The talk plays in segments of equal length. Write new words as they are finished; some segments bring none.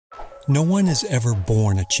No one is ever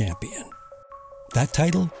born a champion. That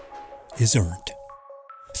title is earned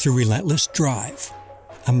through relentless drive,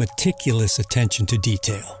 a meticulous attention to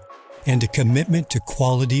detail, and a commitment to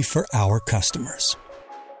quality for our customers.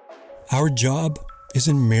 Our job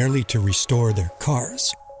isn't merely to restore their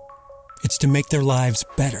cars. It's to make their lives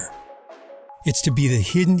better. It's to be the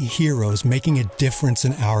hidden heroes making a difference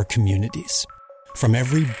in our communities, from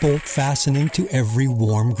every bolt fastening to every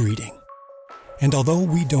warm greeting. And although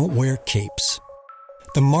we don't wear capes,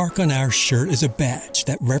 the mark on our shirt is a badge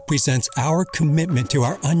that represents our commitment to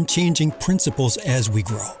our unchanging principles as we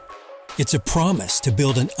grow. It's a promise to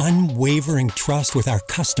build an unwavering trust with our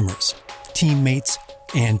customers, teammates,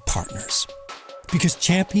 and partners. Because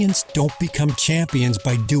champions don't become champions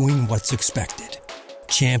by doing what's expected.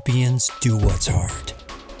 Champions do what's hard.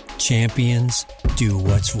 Champions do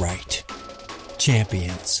what's right.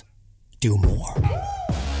 Champions do more.